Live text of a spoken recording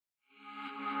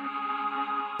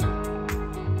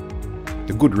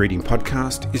The Good Reading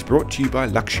Podcast is brought to you by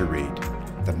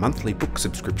LuxuryRead, the monthly book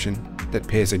subscription that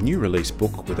pairs a new release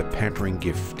book with a pampering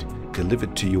gift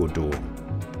delivered to your door.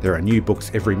 There are new books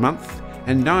every month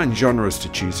and 9 genres to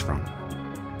choose from.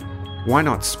 Why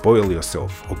not spoil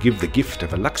yourself or give the gift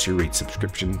of a LuxuryRead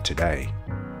subscription today?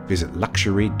 Visit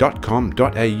luxury.com.au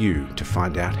to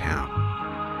find out how.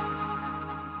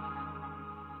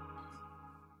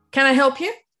 Can I help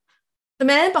you? The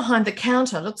man behind the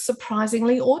counter looked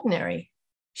surprisingly ordinary.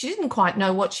 She didn't quite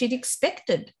know what she'd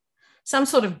expected. Some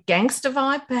sort of gangster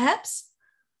vibe, perhaps?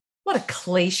 What a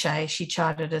cliche, she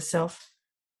chided herself.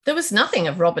 There was nothing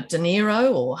of Robert De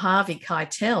Niro or Harvey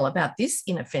Keitel about this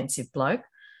inoffensive bloke,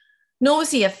 nor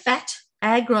was he a fat,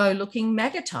 aggro-looking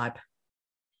MAGA type.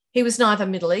 He was neither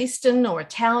Middle Eastern nor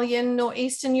Italian nor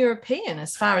Eastern European,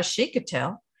 as far as she could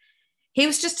tell. He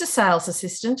was just a sales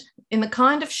assistant in the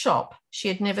kind of shop she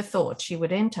had never thought she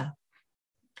would enter.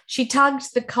 She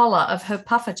tugged the collar of her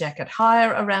puffer jacket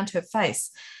higher around her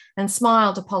face and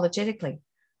smiled apologetically.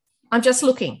 "I'm just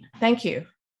looking, thank you."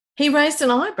 He raised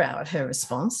an eyebrow at her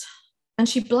response, and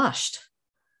she blushed.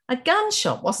 A gun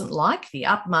shop wasn't like the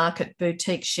upmarket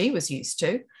boutique she was used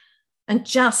to, and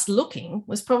just looking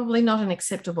was probably not an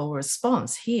acceptable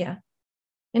response here.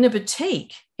 In a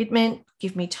boutique, it meant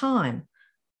give me time,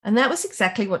 and that was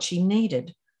exactly what she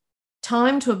needed.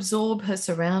 Time to absorb her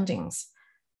surroundings,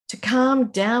 to calm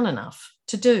down enough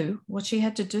to do what she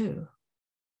had to do.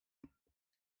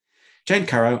 Jane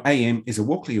Currow, AM, is a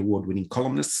Walkley Award-winning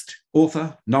columnist,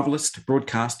 author, novelist,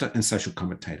 broadcaster and social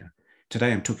commentator.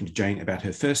 Today I'm talking to Jane about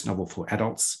her first novel for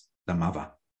adults, The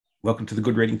Mother. Welcome to the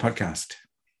Good Reading Podcast.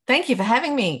 Thank you for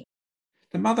having me.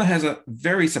 The Mother has a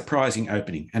very surprising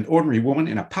opening. An ordinary woman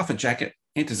in a puffer jacket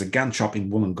enters a gun shop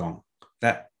in Wollongong.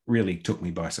 That really took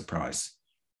me by surprise.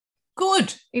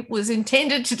 Good. It was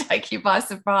intended to take you by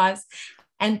surprise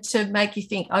and to make you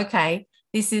think, okay,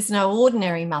 this is no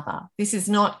ordinary mother. This is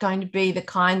not going to be the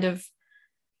kind of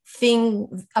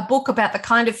thing, a book about the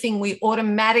kind of thing we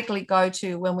automatically go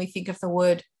to when we think of the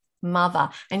word mother.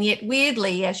 And yet,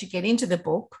 weirdly, as you get into the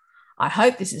book, I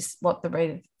hope this is what the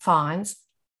reader finds,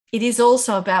 it is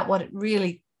also about what it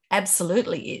really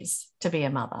absolutely is to be a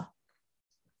mother.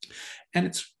 And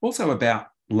it's also about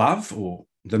love, or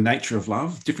the nature of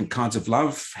love, different kinds of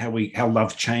love, how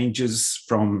love changes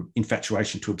from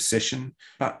infatuation to obsession.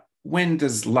 But when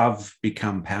does love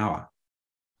become power?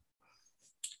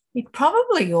 It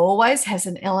probably always has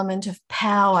an element of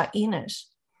power in it.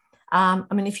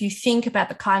 If you think about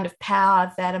the kind of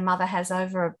power that a mother has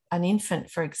over an infant,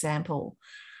 for example,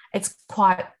 it's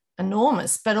quite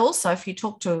enormous. But also, if you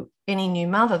talk to any new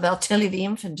mother, they'll tell you the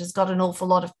infant has got an awful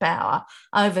lot of power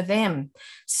over them.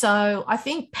 So I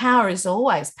think power is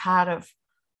always part of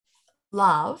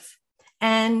love.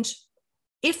 And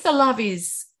if the love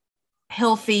is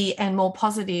healthy and more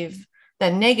positive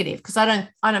than negative, because I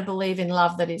don't believe in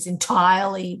love that is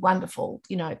entirely wonderful.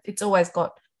 You know, it's always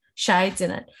got shades in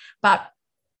it. But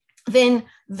then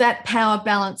that power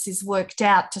balance is worked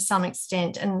out to some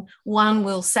extent, and one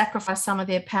will sacrifice some of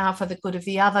their power for the good of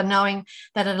the other, knowing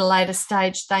that at a later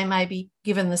stage they may be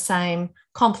given the same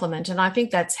compliment. And I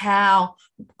think that's how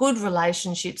good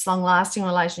relationships, long-lasting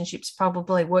relationships,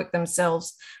 probably work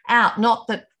themselves out. Not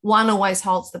that one always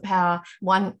holds the power,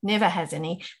 one never has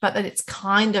any, but that it's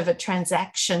kind of a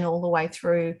transaction all the way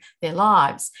through their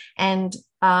lives. And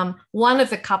one of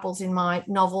the couples in my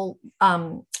novel,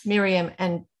 Miriam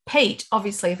and Pete,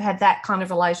 obviously have had that kind of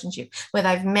relationship where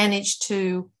they've managed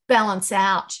to balance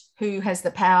out who has the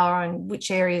power and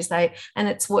which areas and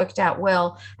it's worked out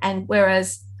well. And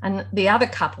whereas the other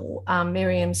couple,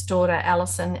 Miriam's daughter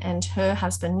Alison and her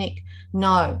husband Nick,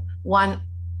 no, one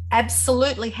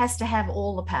absolutely has to have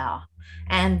all the power.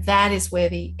 And that is where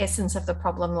the essence of the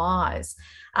problem lies.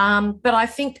 But I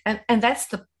think, and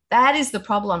that is the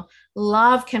problem.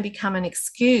 Love can become an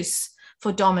excuse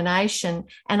for domination.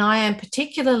 And I am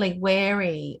particularly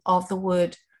wary of the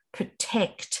word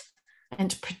protect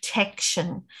and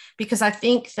protection, because I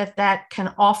think that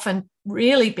can often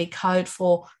really be code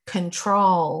for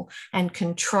control and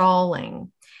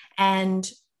controlling. And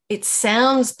it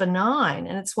sounds benign,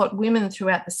 and it's what women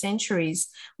throughout the centuries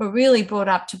were really brought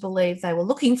up to believe they were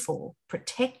looking for,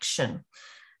 protection.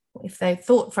 If they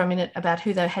thought for a minute about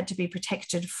who they had to be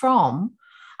protected from,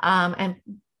 and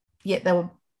yet they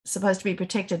were supposed to be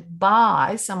protected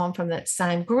by someone from that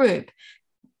same group,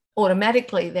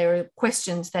 automatically there are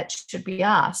questions that should be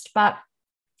asked. But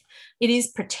it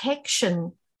is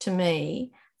protection, to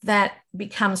me, that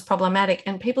becomes problematic.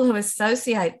 And people who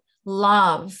associate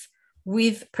love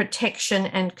with protection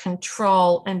and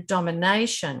control and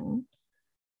domination,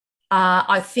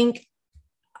 I think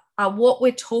what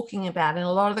we're talking about in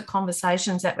a lot of the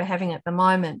conversations that we're having at the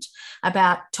moment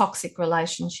about toxic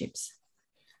relationships.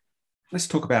 Let's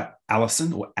talk about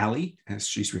Alison, or Ali, as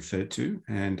she's referred to,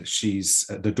 and she's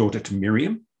the daughter to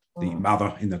Miriam, the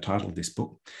mother in the title of this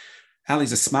book.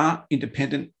 Ali's a smart,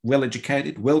 independent,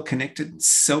 well-educated, well-connected,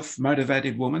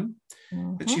 self-motivated woman,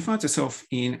 but she finds herself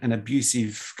in an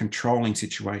abusive, controlling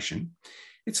situation.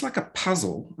 It's like a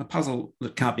puzzle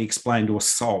that can't be explained or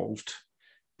solved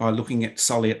by looking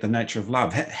solely at the nature of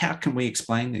love. How can we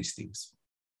explain these things?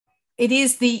 It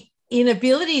is the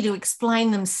inability to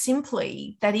explain them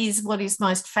simply that is what is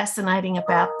most fascinating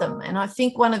about them. And I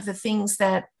think one of the things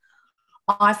that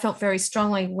I felt very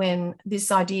strongly when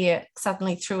this idea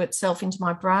suddenly threw itself into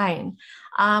my brain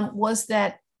was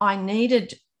that I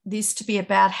needed this to be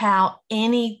about how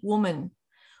any woman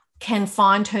can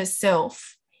find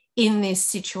herself in this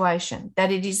situation,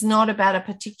 that it is not about a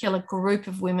particular group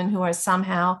of women who are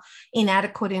somehow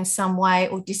inadequate in some way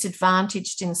or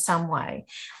disadvantaged in some way,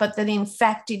 but that in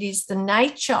fact it is the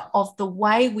nature of the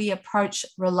way we approach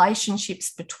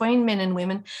relationships between men and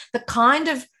women, the kind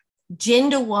of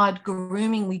gender-wide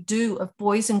grooming we do of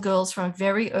boys and girls from a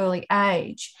very early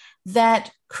age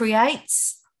that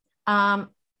creates,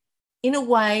 in a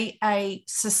way, a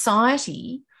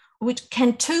society which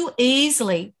can too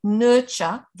easily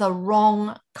nurture the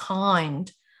wrong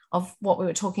kind of what we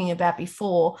were talking about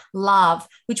before, love,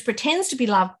 which pretends to be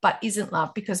love but isn't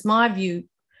love. Because my view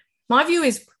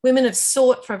is women have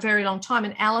sought for a very long time,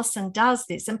 and Alison does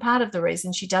this. And part of the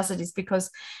reason she does it is because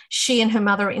she and her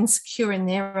mother are insecure in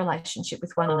their relationship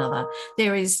with one another.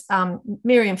 There is,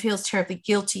 Miriam feels terribly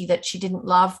guilty that she didn't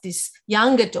love this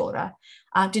younger daughter,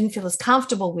 didn't feel as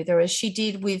comfortable with her as she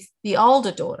did with the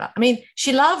older daughter. I mean,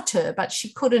 she loved her, but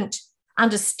she couldn't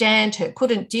understand her,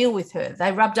 couldn't deal with her.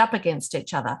 They rubbed up against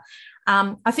each other.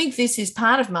 I think this is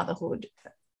part of motherhood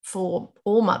for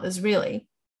all mothers, really.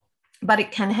 But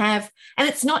it can have, and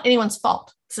it's not anyone's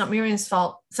fault. It's not Miriam's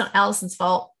fault. It's not Alison's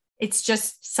fault. It's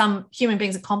just some human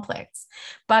beings are complex.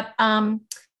 But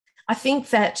I think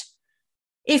that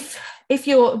if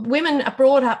your women are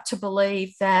brought up to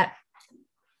believe that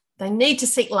they need to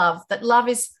seek love, that love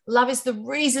is the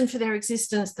reason for their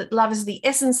existence, that love is the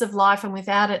essence of life, and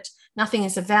without it, nothing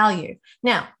is of value.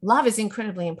 Now, love is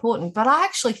incredibly important, but I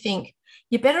actually think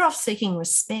you're better off seeking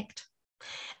respect.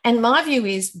 And my view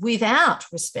is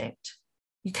without respect,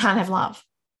 you can't have love.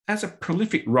 As a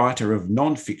prolific writer of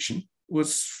non-fiction,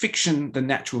 was fiction the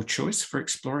natural choice for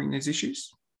exploring these issues?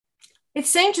 It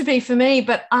seemed to be for me,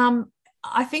 but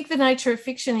I think the nature of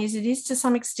fiction is it is to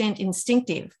some extent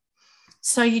instinctive.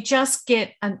 So you just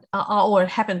get,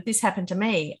 this happened to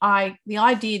me. The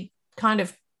idea kind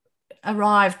of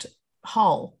arrived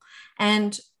whole,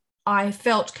 and I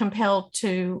felt compelled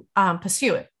to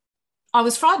pursue it. I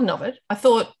was frightened of it. I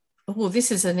thought, well,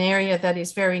 this is an area that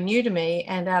is very new to me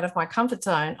and out of my comfort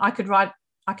zone. I could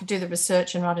do the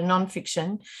research and write a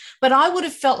nonfiction, but I would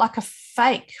have felt like a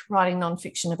fake writing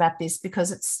nonfiction about this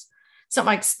because it's not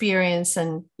my experience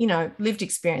and, lived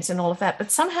experience and all of that. But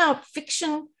somehow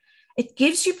fiction, it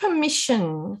gives you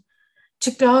permission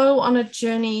to go on a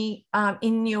journey of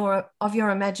your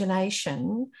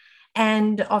imagination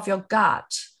and of your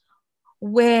gut,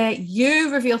 where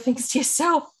you reveal things to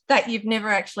yourself that you've never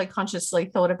actually consciously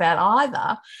thought about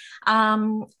either.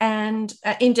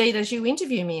 Indeed, as you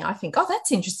interview me, I think, oh,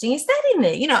 that's interesting. Is that in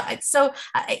there?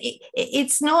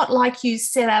 It's not like you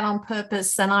set out on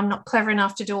purpose and I'm not clever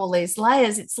enough to do all these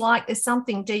layers. It's like there's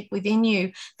something deep within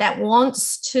you that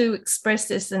wants to express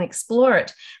this and explore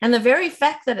it. And the very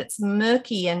fact that it's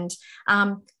murky and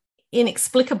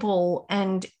inexplicable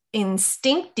and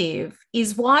instinctive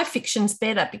is why fiction's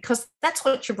better, because that's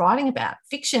what you're writing about.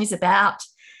 Fiction is about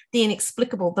the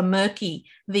inexplicable, the murky,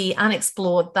 the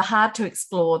unexplored, the hard to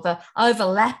explore, the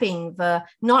overlapping, the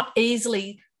not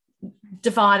easily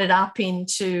divided up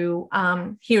into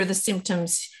here are the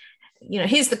symptoms,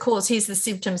 here's the cause, here's the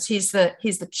symptoms, here's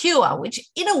the cure, which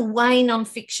in a way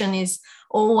nonfiction is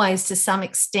always to some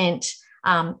extent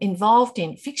involved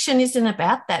in. Fiction isn't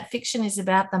about that. Fiction is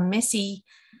about the messy,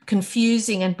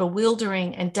 confusing and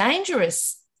bewildering and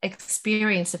dangerous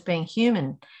experience of being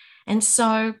human. And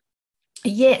so,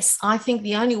 yes, I think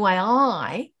the only way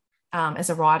I, as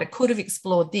a writer, could have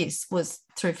explored this was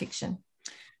through fiction.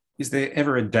 Is there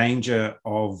ever a danger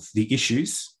of the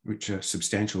issues, which are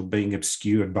substantial, being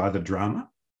obscured by the drama?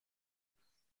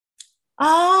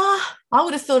 I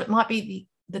would have thought it might be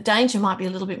the danger might be a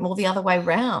little bit more the other way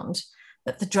round,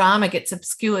 that the drama gets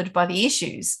obscured by the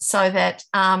issues so that,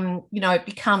 it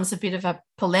becomes a bit of a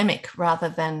polemic rather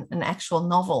than an actual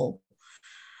novel.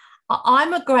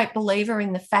 I'm a great believer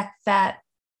in the fact that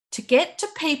to get to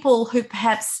people who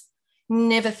perhaps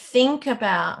never think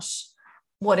about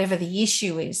whatever the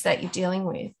issue is that you're dealing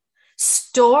with.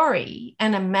 Story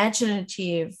and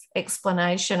imaginative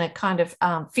explanation, a kind of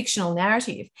fictional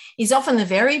narrative, is often the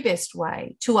very best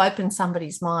way to open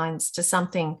somebody's minds to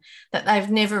something that they've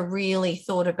never really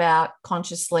thought about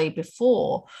consciously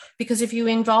before. Because if you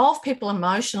involve people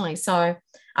emotionally, so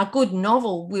a good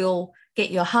novel will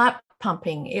get your heart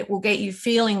pumping. It will get you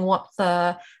feeling what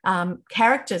the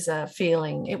characters are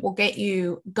feeling. It will get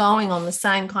you going on the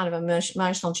same kind of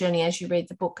emotional journey as you read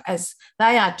the book as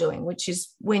they are doing, which is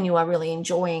when you are really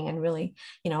enjoying and really,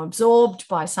 absorbed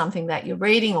by something that you're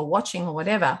reading or watching or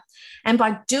whatever. And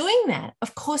by doing that,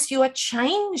 of course, you are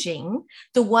changing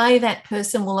the way that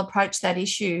person will approach that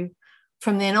issue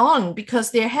from then on, because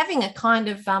they're having a kind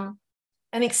of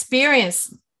an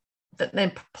experience that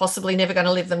they're possibly never going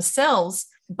to live themselves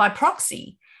by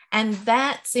proxy. And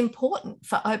that's important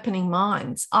for opening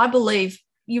minds. I believe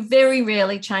you very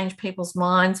rarely change people's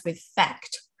minds with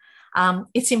fact.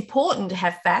 It's important to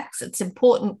have facts. It's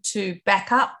important to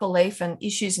back up belief and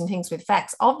issues and things with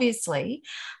facts, obviously.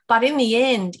 But in the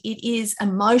end, it is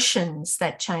emotions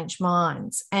that change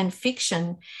minds. And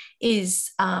fiction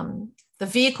is the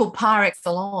vehicle par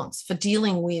excellence for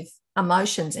dealing with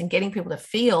emotions and getting people to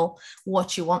feel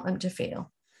what you want them to feel.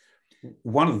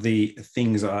 One of the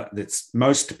things that's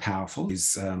most powerful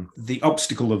is the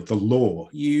obstacle of the law.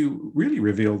 You really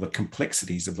reveal the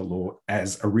complexities of the law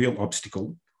as a real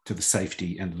obstacle to the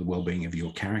safety and the well-being of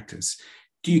your characters.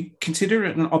 Do you consider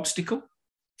it an obstacle?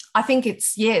 I think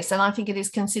it's yes, and I think it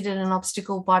is considered an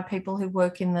obstacle by people who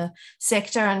work in the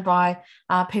sector and by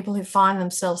people who find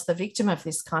themselves the victim of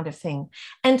this kind of thing.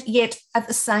 And yet, at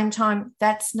the same time,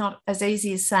 that's not as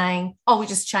easy as saying, oh, we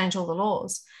just change all the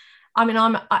laws. I mean,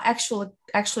 I'm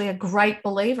actually a great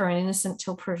believer in innocent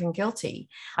till proven guilty.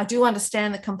 I do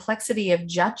understand the complexity of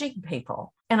judging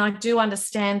people, and I do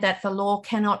understand that the law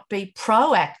cannot be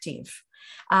proactive.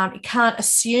 It can't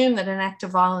assume that an act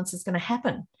of violence is going to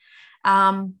happen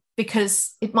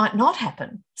because it might not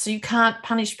happen. So you can't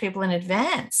punish people in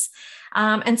advance.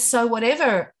 And so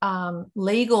whatever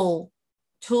legal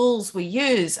tools we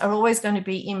use are always going to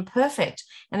be imperfect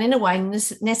and in a way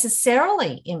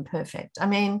necessarily imperfect. I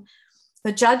mean,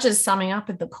 the judge is summing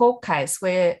up in the court case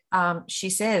where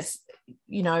she says,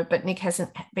 but Nick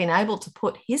hasn't been able to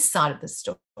put his side of the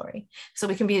story. So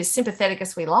we can be as sympathetic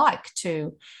as we like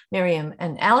to Miriam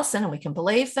and Alison, and we can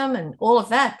believe them and all of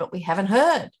that, but we haven't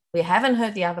heard. We haven't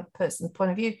heard the other person's point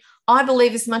of view. I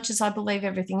believe as much as I believe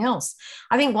everything else.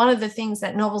 I think one of the things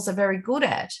that novels are very good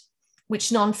at, which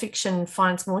nonfiction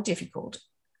finds more difficult,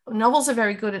 novels are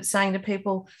very good at saying to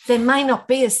people, there may not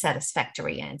be a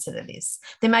satisfactory answer to this.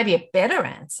 There may be a better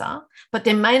answer, but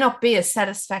there may not be a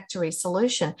satisfactory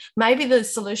solution. Maybe the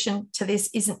solution to this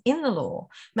isn't in the law.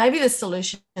 Maybe the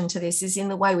solution to this is in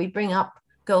the way we bring up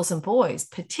girls and boys,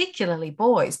 particularly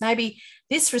boys. Maybe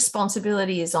this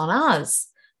responsibility is on us,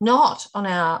 not on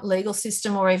our legal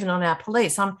system or even on our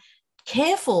police. I'm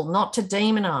careful not to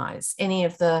demonize any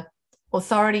of the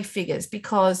authority figures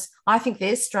because I think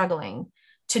they're struggling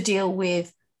to deal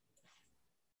with,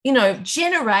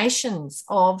 generations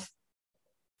of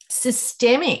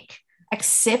systemic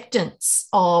acceptance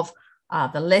of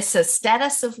the lesser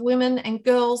status of women and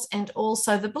girls, and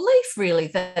also the belief really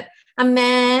that a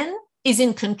man is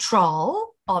in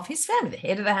control of his family, the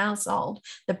head of the household,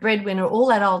 the breadwinner, all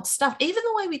that old stuff. Even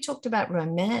the way we talked about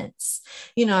romance,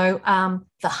 the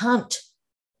hunt,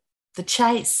 the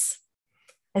chase,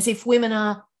 as if women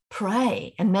are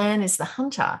prey and man is the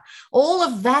hunter. All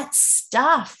of that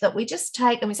stuff that we just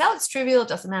take and we say, oh, it's trivial, it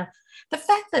doesn't matter. The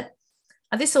fact that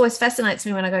this always fascinates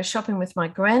me when I go shopping with my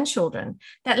grandchildren,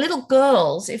 that little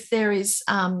girls, if there is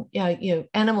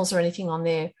animals or anything on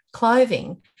their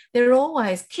clothing, there are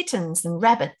always kittens and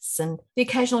rabbits and the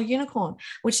occasional unicorn,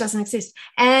 which doesn't exist.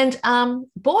 And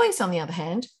boys, on the other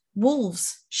hand,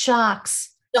 wolves,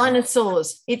 sharks,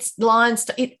 dinosaurs, it's lions,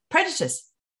 predators.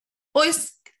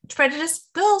 Boys, predators,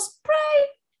 girls, prey.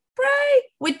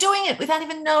 We're doing it without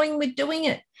even knowing we're doing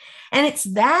it. And it's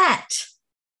that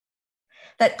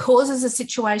causes a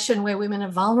situation where women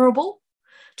are vulnerable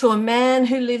to a man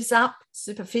who lives up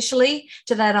superficially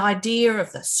to that idea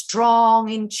of the strong,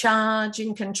 in charge,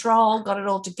 in control, got it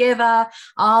all together.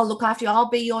 I'll look after you. I'll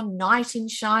be your knight in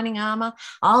shining armor.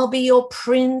 I'll be your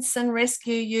prince and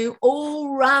rescue you.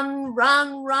 All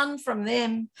run from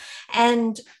them.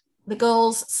 And the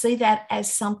girls see that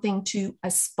as something to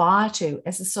aspire to,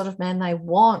 as the sort of man they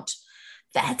want.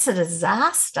 That's a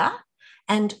disaster.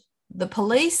 And the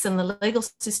police and the legal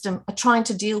system are trying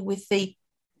to deal with the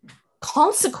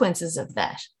consequences of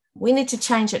that. We need to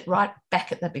change it right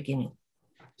back at the beginning.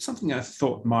 something I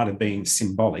thought might have been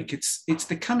symbolic. It's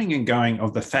the coming and going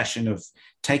of the fashion of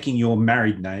taking your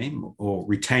married name or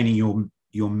retaining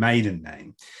your maiden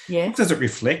name. Yeah. What does it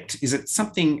reflect? Is it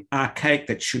something archaic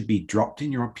that should be dropped,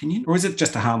 in your opinion, or is it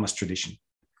just a harmless tradition?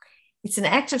 It's an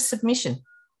act of submission,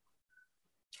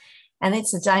 and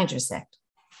it's a dangerous act.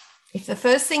 If the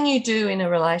first thing you do in a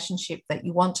relationship that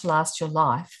you want to last your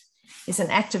life is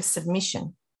an act of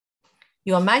submission,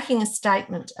 you are making a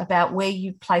statement about where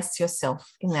you place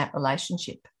yourself in that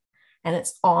relationship, and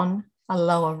it's on a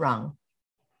lower rung.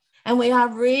 And we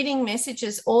are reading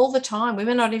messages all the time. We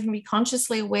may not even be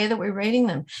consciously aware that we're reading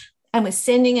them. And we're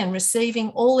sending and receiving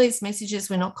all these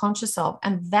messages we're not conscious of.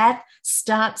 And that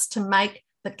starts to make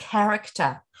the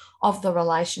character of the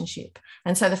relationship.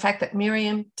 And so the fact that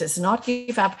Miriam does not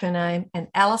give up her name and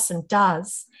Alison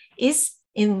does is,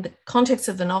 in the context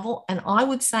of the novel, and I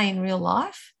would say in real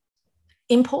life,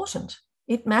 important.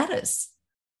 It matters.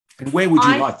 And where would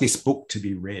you like this book to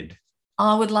be read?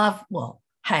 I would love, well,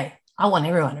 hey, I want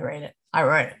everyone to read it. I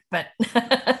wrote it,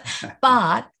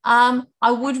 but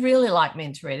I would really like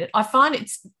men to read it. I find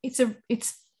it's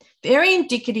very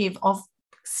indicative of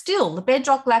still the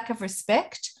bedrock lack of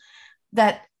respect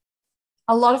that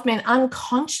a lot of men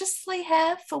unconsciously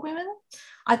have for women.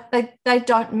 They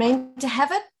don't mean to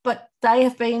have it, but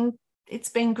it's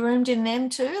been groomed in them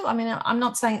too. I mean, I'm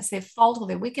not saying it's their fault or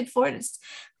they're wicked for it. It's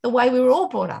the way we were all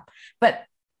brought up. But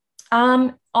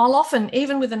I'll often,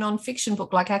 even with a non-fiction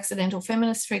book like Accidental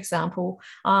Feminists, for example,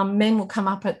 men will come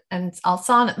up and I'll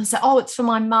sign it and say, oh, it's for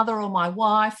my mother or my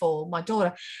wife or my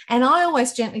daughter. And I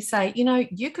always gently say,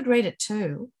 you could read it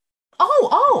too.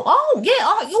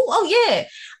 Yeah.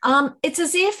 It's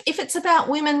as if it's about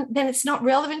women, then it's not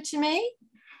relevant to me.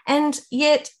 And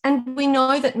we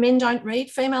know that men don't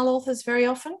read female authors very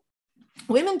often.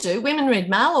 Women do. Women read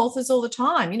male authors all the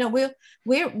time.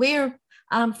 We're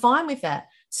fine with that.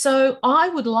 So I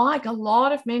would like a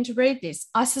lot of men to read this.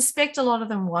 I suspect a lot of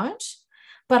them won't,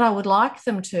 but I would like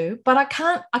them to. But I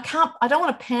don't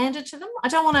want to pander to them. I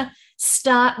don't want to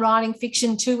start writing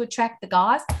fiction to attract the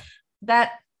guys.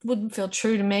 That wouldn't feel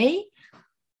true to me.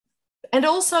 And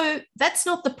also, that's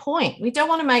not the point. We don't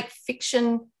want to make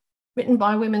fiction written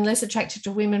by women less attractive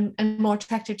to women and more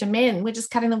attractive to men. We're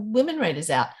just cutting the women readers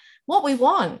out. What we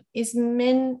want is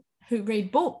men who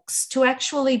read books to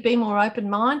actually be more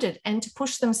open-minded and to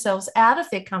push themselves out of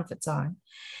their comfort zone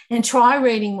and try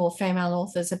reading more female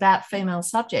authors about female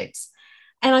subjects.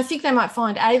 And I think they might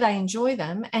find, A, they enjoy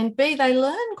them, and B, they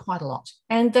learn quite a lot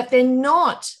and that they're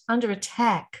not under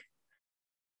attack.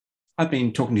 I've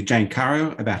been talking to Jane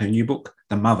Caro about her new book,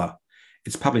 The Mother.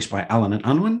 It's published by Allen &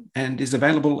 Unwin and is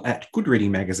available at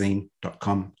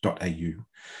goodreadingmagazine.com.au.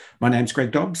 My name's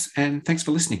Greg Dobbs, and thanks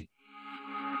for listening.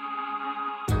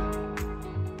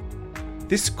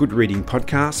 This Good Reading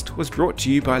podcast was brought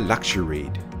to you by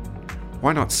LuxuryRead.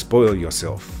 Why not spoil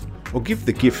yourself or give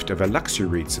the gift of a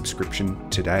LuxuryRead subscription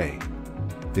today?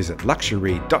 Visit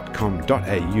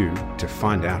luxuryread.com.au to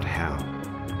find out how.